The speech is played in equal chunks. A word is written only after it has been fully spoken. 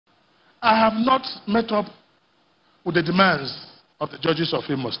I have not met up with the demands of the judges of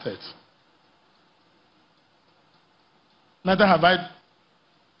Imo State. Neither have I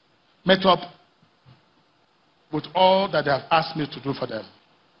met up with all that they have asked me to do for them.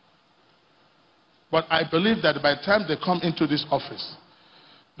 But I believe that by the time they come into this office,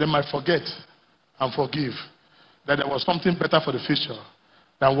 they might forget and forgive that there was something better for the future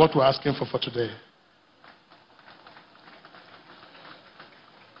than what we're asking for today.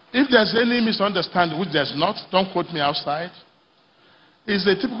 If there's any misunderstanding, which there's not, don't quote me outside, it's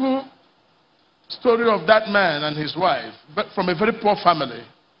a typical story of that man and his wife, but from a very poor family.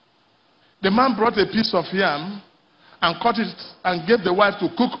 The man brought a piece of yam and cut it and gave the wife to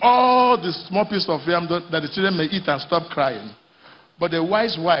cook all the small piece of yam that the children may eat and stop crying. But the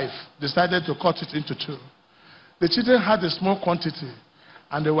wise wife decided to cut it into two. The children had a small quantity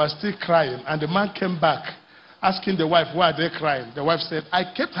and they were still crying, and the man came back asking the wife, why are they crying? The wife said, I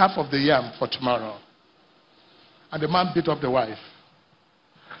kept half of the yam for tomorrow. And the man beat up the wife.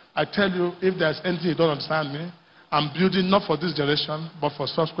 I tell you, if there's anything you don't understand me, I'm building not for this generation, but for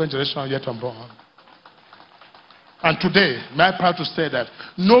subsequent generation yet unborn. And today, may I proud to say that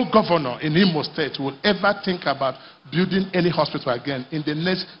no governor in Imo State will ever think about building any hospital again in the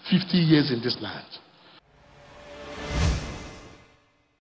next 50 years in this land.